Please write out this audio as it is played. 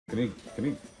Can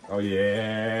he? Oh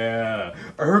yeah.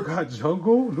 URGOT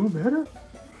jungle, new meta?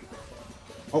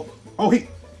 Oh, it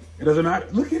doesn't matter.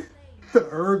 Look at the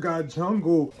URGOT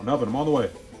jungle. I'm helping him all the way.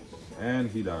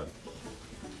 And he died.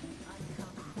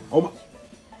 Oh my.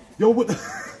 Yo, what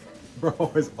the?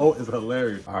 Bro, his ult is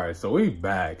hilarious. All right, so we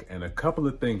back, and a couple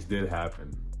of things did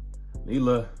happen.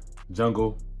 Nilah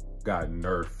jungle got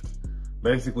nerfed.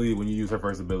 Basically, when you use her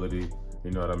first ability,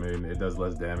 you know what I mean? It does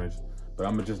less damage. But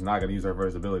I'm just not gonna use her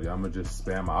first ability. I'm gonna just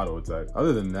spam my auto attack.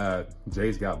 Other than that,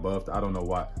 Jace got buffed. I don't know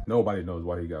why. Nobody knows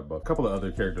why he got buffed. A couple of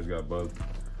other characters got buffed,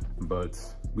 but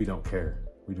we don't care.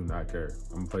 We do not care.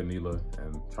 I'm gonna play Nilah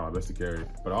and try my best to carry.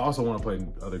 But I also wanna play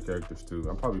other characters too.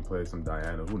 I'm probably playing some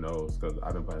Diana, who knows? Cause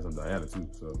I've been playing some Diana too,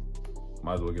 so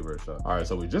might as well give her a shot. All right,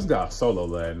 so we just got solo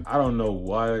lane. I don't know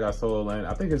why I got solo lane.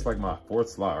 I think it's like my 4th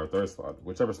slot or 3rd slot,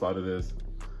 whichever slot it is.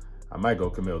 I might go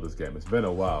Camille this game. It's been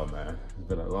a while, man. It's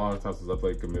been a long time since I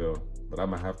played Camille, but I'm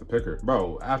gonna have to pick her.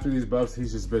 Bro, after these buffs,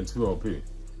 he's just been too OP.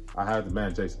 I had to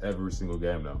man Jace every single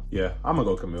game now. Yeah, I'm gonna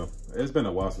go Camille. It's been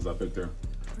a while since I picked her,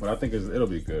 but I think it'll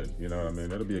be good. You know what I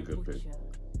mean? It'll be a good pick.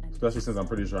 Especially since I'm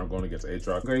pretty sure I'm going against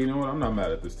Aatrox. Okay, you know what? I'm not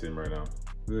mad at this team right now.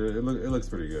 It looks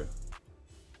pretty good.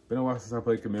 Been a while since I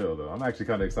played Camille though. I'm actually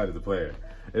kind of excited to play her.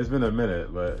 It's been a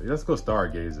minute, but let's go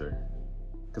Stargazer.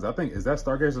 Because I think, is that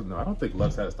Stargazer? No, I don't think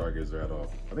Lux has Stargazer at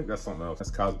all. I think that's something else.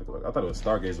 That's Cosmic Lux. I thought it was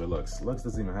Stargazer Lux. Lux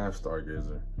doesn't even have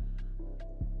Stargazer.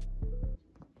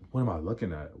 What am I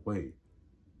looking at? Wait,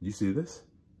 you see this?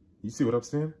 You see what I'm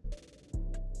seeing?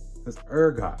 That's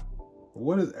URGOT.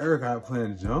 What is URGOT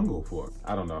playing jungle for?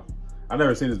 I don't know. I've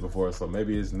never seen this before, so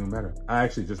maybe it's new meta. I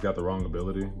actually just got the wrong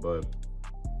ability, but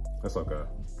that's okay.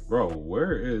 Bro,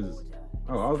 where is...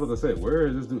 Oh, I was about to say, where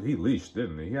is this dude? He leashed,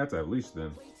 didn't he? He had to have leashed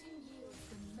then.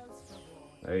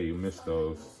 Hey, you missed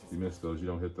those. You missed those. You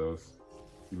don't hit those.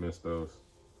 You missed those.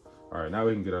 All right, now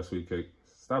we can get our sweet cake.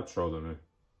 Stop trolling me.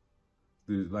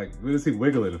 Dude, like, what is he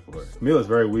wiggling it for? Camille's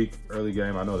very weak early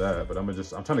game. I know that, but I'm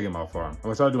trying to get my farm. I'm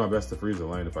gonna try to do my best to freeze the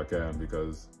lane if I can,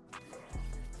 because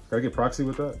can I get proxy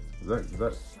with that? Is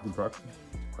that do proxy?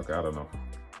 Okay, I don't know.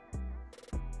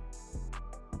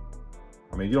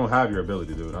 I mean, you don't have your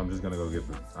ability, dude. I'm gonna go get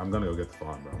the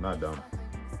farm, bro. I'm not dumb.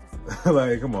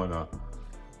 Like, come on now.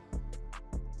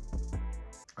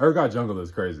 URGOT jungle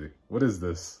is crazy. What is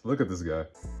this? Look at this guy.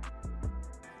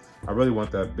 I really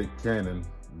want that big cannon,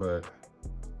 but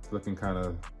it's looking kind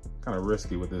of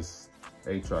risky with this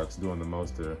Aatrox doing the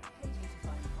most here.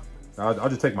 I'll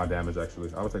just take my damage,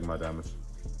 actually. I'll take my damage.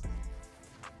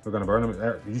 We're gonna burn him.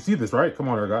 Did you see this, right? Come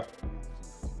on, URGOT.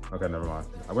 Okay, never mind.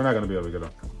 We're not gonna be able to get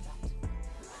him.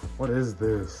 What is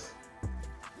this?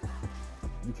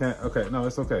 You can't, okay, no,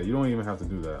 it's okay. You don't even have to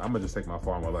do that. I'm gonna just take my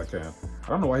farm while I can. I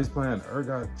don't know why he's playing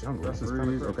URGOT jungle. That's just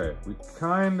kind of, okay. We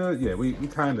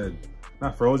kind of,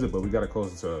 not froze it, but we got it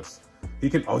closer to us. He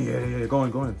can, oh yeah, go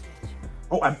in.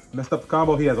 Oh, I messed up the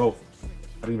combo. He has ult.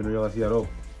 I didn't even realize he had ult.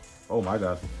 Oh my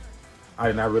God. I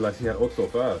did not realize he had ult so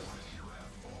fast.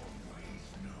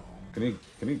 Can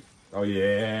he, oh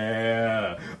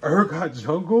yeah. URGOT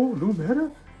jungle, new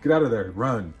meta? Get out of there,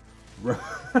 run.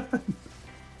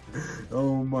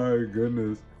 Oh my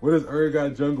goodness. What is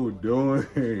URGOT jungle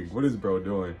doing? What is bro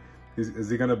doing? Is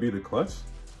he gonna be the clutch?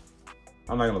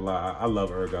 I'm not gonna lie, I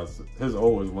love URGOT. His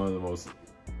ult is one of the most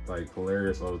like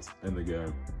hilarious ults in the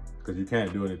game. Because you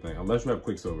can't do anything unless you have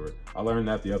Quicksilver. I learned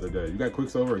that the other day. You got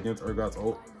Quicksilver against URGOT's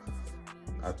ult.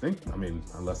 I mean,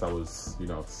 unless I was, you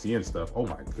know, seeing stuff. Oh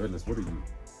my goodness, what are you?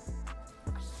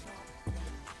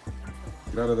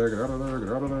 Get out of there, get out of there, get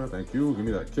out of there. Thank you, give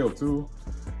me that kill too.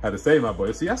 Had to save my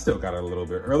boy. See, I still got it a little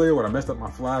bit. Earlier when I messed up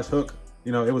my flash hook,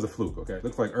 you know, it was a fluke, okay?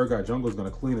 Looks like URGOT jungle is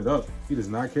gonna clean it up. He does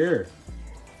not care.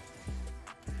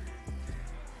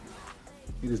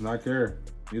 He does not care.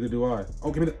 Neither do I.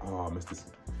 Oh, give me the, oh, I missed this.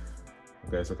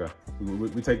 Okay, it's okay.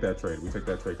 We take that trade. We take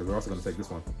that trade because we're also gonna take this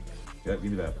one. Yeah,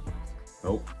 give me that.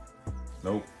 Nope.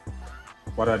 Nope.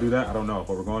 Why did I do that? I don't know,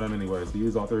 but we're going in anyways. He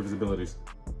used all 3 of his abilities.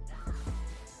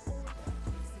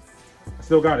 I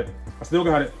still got it. I still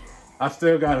got it. I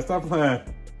still got it. Stop playing.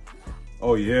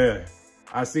 Oh yeah.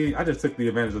 I see. I just took the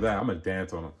advantage of that. I'm gonna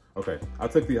dance on him. Okay. I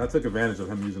took advantage of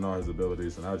him using all his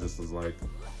abilities, and I just was like,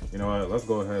 you know what? Let's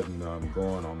go ahead and go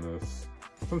on this.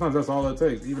 Sometimes that's all it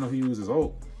takes. Even though he used his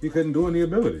ult, he couldn't do any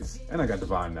abilities. And I got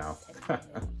Divine now.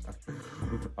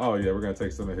 Oh yeah, we're gonna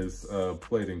take some of his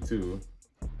plating too.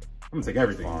 I'm gonna take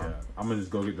everything. Yeah. I'm gonna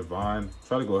just go get Divine.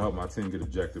 Try to go help my team get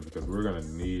objective because we're gonna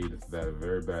need that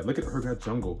very bad. Look at URGOT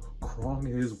jungle crawling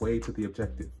his way to the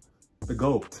objective. The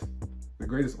GOAT. The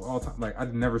greatest of all time. Like,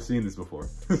 I've never seen this before.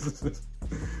 This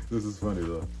is funny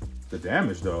though. The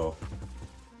damage though.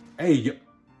 Hey,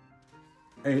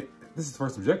 This is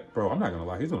first object, bro. I'm not gonna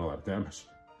lie, he's doing a lot of damage.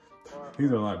 He's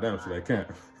doing a lot of damage to that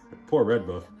camp. Poor red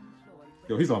buff.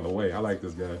 Yo, he's on the way. I like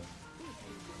this guy.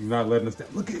 He's not letting us down.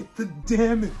 Look at the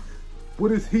damage.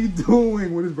 What is he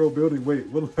doing? What is bro building? Wait,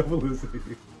 what level is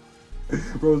he?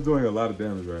 Bro's doing a lot of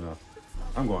damage right now.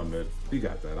 I'm going mid. He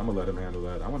got that. I'm gonna let him handle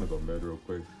that. I wanna go mid real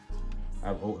quick. I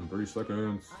have ult in 3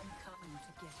 seconds.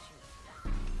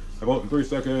 I have ult in 3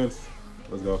 seconds.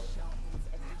 Let's go.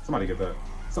 Somebody get that.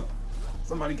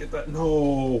 Somebody get that.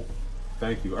 No.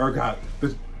 Thank you. URGOT.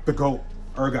 The GOAT.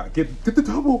 URGOT. Get the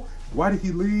double. Why did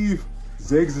he leave?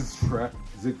 Ziggs is trapped.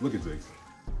 Look at Ziggs.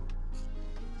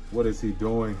 What is he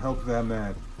doing? Help that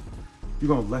man. You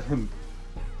gonna let him,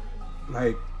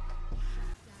 like,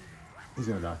 he's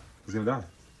gonna die. He's gonna die.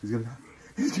 He's gonna die.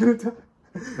 He's gonna die.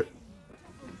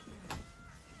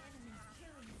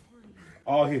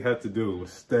 All he had to do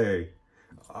was stay.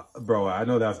 Bro, I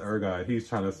know that's URGOT. He's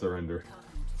trying to surrender.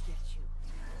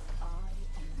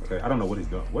 Okay, I don't know what he's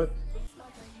doing. What?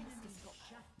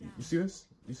 You see this?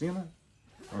 You seeing that?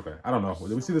 Okay, I don't know.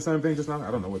 Did we see the same thing just now?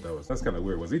 I don't know what that was. That's kind of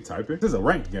weird. Was he typing? This is a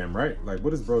ranked game, right? Like,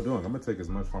 what is bro doing? I'm gonna take as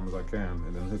much farm as I can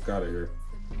and then hook out of here.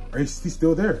 He's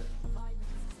still there.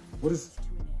 What is?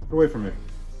 Get away from me.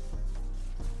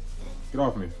 Get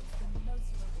off me.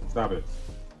 Stop it.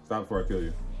 Stop before I kill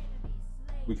you.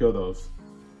 We kill those.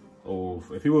 Oh,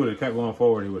 if he would have kept going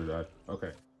forward, he would have died.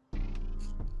 Okay.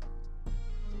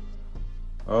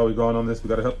 Oh, we going on this. We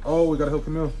gotta help. Oh, we gotta help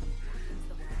Camille.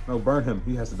 No, burn him.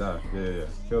 He has to die. Yeah.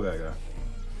 Kill that guy.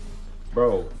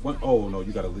 Bro, what? Oh, no,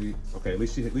 you gotta leave. Okay, at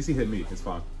least he hit me. It's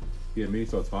fine. He hit me,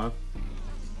 so it's fine.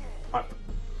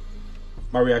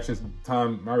 My reaction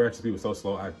speed was so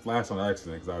slow. I flashed on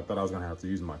accident because I thought I was gonna have to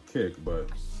use my kick, but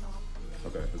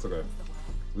okay, it's okay.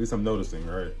 At least I'm noticing,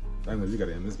 right? That means you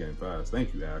gotta end this game fast.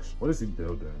 Thank you, Ash. What is he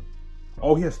building?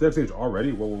 Oh, he has step stage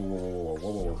already?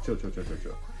 Whoa. Chill.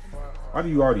 Why do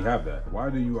you already have that? Why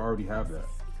do you already have that?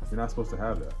 You're not supposed to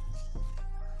have that.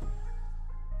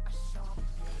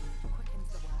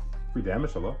 Free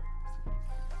damage, hello?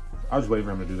 I was just waiting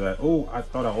for him to do that. Oh, I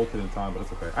thought I ulted in time, but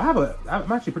it's okay.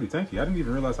 I'm actually pretty tanky. I didn't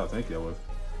even realize how tanky I was.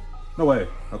 No way.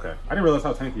 Okay. I didn't realize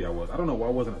how tanky I was. I don't know why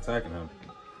I wasn't attacking him.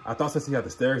 I thought since he had the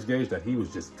stairs gauge that he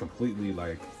was just completely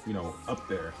like, you know, up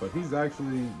there. But he's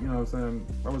actually, you know what I'm saying?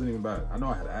 That wasn't even bad. I know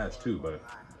I had Ash too, but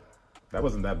that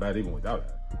wasn't that bad even without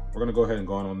it. We're gonna go ahead and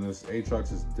go on this.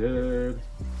 Aatrox is dead.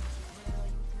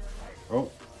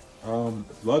 Oh,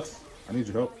 Lux, I need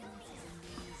your help.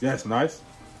 Yes, nice.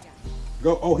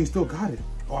 Go. Oh, he still got it.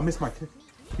 Oh, I missed my kick.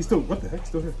 He's still, what the heck?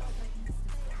 Still here.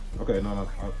 Okay, no.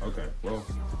 Okay, well,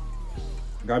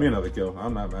 got me another kill.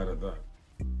 I'm not mad at that.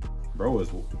 Bro is.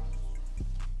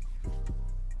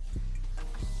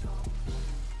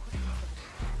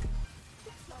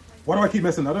 Why do I keep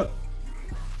messing that up?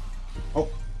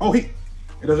 Oh, it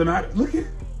doesn't matter. Look at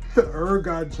the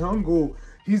URGOT jungle.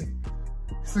 He's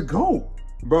a GOAT.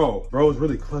 Bro is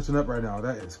really clutching up right now.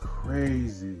 That is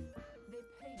crazy.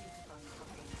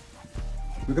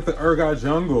 Look at the URGOT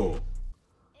jungle.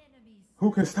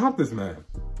 Who can stop this man?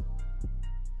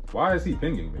 Why is he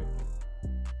pinging me?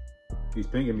 He's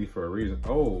pinging me for a reason.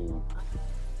 Oh.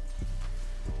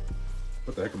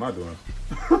 What the heck am I doing?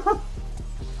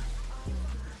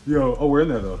 Yo, oh, we're in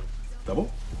there though.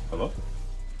 Double? Hello?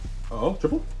 Uh-oh,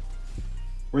 triple?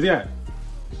 Where's he at?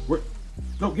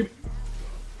 No, give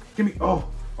me, oh.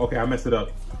 Okay, I messed it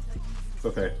up. It's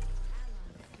okay.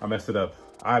 I messed it up.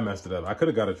 I could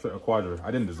have got a quadra.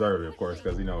 I didn't deserve it, of course,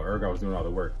 because, you know, URGOT was doing all the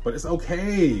work. But it's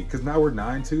okay, because now we're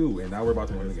 9-2, and now we're about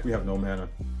to win the game. We have no mana.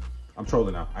 I'm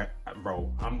trolling now. Bro,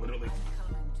 I'm literally,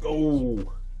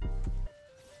 go.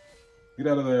 Get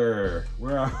out of there.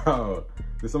 We're out.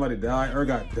 Did somebody die?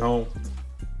 URGOT, don't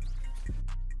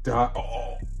die.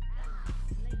 Oh.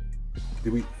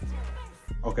 Did we?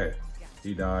 Okay,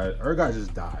 he died. URGOT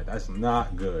just died. That's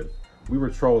not good. We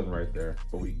were trolling right there,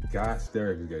 but we got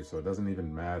stairs gauge, so it doesn't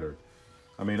even matter.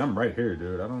 I mean, I'm right here,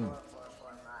 dude.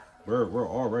 We're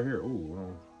all right here.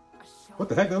 Ooh, what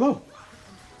the heck? They're low.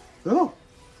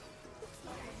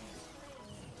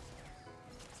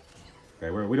 Okay,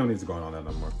 we don't need to go on that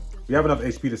no more. We have enough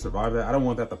HP to survive that. I don't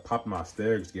want that to pop my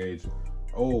stairs gauge.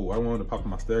 Oh, I don't want it to pop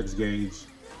my stairs gauge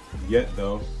yet,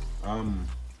 though. I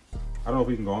don't know if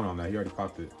we can go on that. He already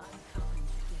popped it.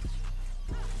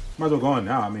 Might as well go on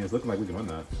now. I mean, it's looking like we can win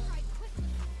that.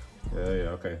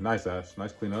 Yeah, okay. Nice, Ash.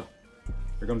 Nice cleanup.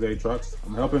 Here comes Aatrox.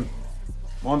 I'm helping.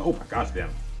 I'm on. Oh my gosh, damn.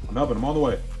 I'm helping. I'm on the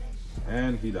way.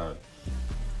 And he died.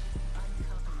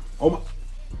 Oh my.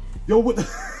 Yo, what the?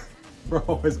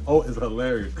 Bro, his ult is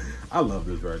hilarious. I love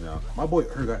this right now. My boy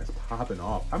URGOT is popping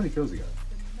off. How many kills he got?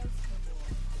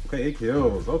 Okay, 8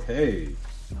 kills. Okay.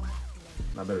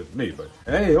 Not better than me, but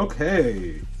hey,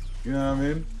 okay. You know what I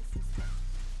mean?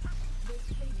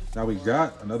 Now we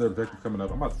got another objective coming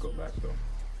up. I'm about to go back though.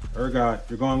 URGOT,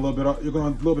 you're going a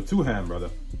little bit too ham, brother.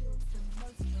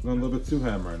 You're going a little bit too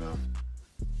ham right now.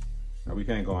 Now we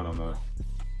can't go on that.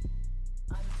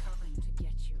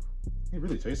 He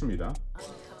really chasing me down?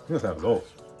 He must have his ult.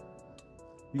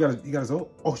 You got his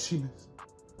ult? Oh, she missed.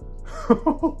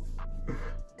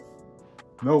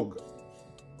 No.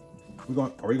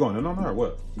 Are we going in on that or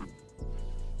what?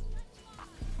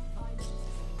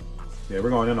 Yeah, we're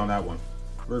going in on that one.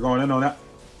 We're going in on that.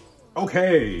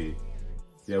 Okay.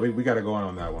 Yeah, we got to go in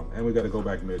on that one. And we got to go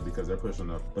back mid because they're pushing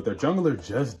up. But their jungler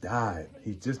just died.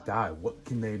 He just died. What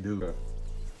can they do?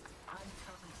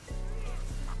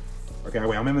 Okay,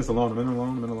 wait, I'm in this alone. I'm in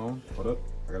alone. Hold up.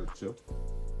 I got to chill.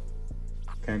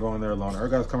 Can't go in there alone.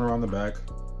 URGOT's coming around the back.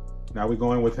 Now we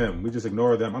go in with him. We just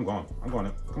ignore them. I'm going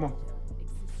in. Come on.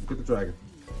 Get the dragon.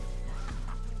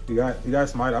 He got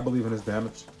smite. I believe in his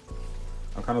damage.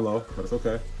 I'm kind of low, but it's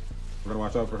okay. We're going to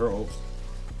watch out for her ult.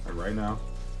 Like right now.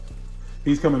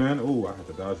 He's coming in. Ooh, I have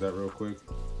to dodge that real quick.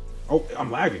 Oh,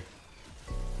 I'm lagging.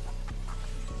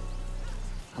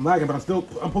 But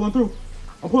I'm pulling through.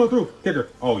 Kicker.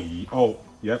 Oh,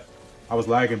 yep. I was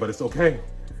lagging, but it's okay.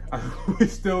 We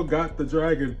still got the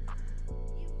dragon.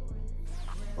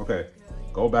 Okay,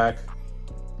 go back,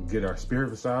 get our spirit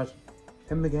visage,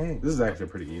 end the game. This is actually a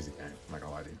pretty easy game, I'm not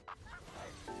gonna lie to you.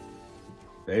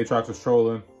 The Aatrox was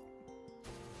trolling.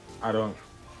 I thought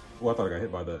I got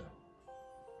hit by that.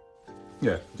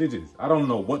 Yeah, GG's. I don't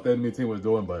know what the enemy team was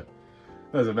doing, but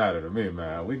it doesn't matter to me,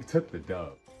 man. We took the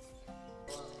dub.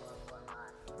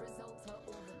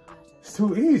 It's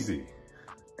too easy.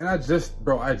 And I just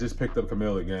picked up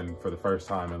Camille again for the first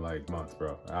time in like months,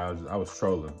 bro. I was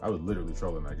trolling. I was literally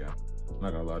trolling that game. I'm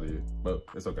not gonna lie to you, but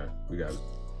it's okay. We got it.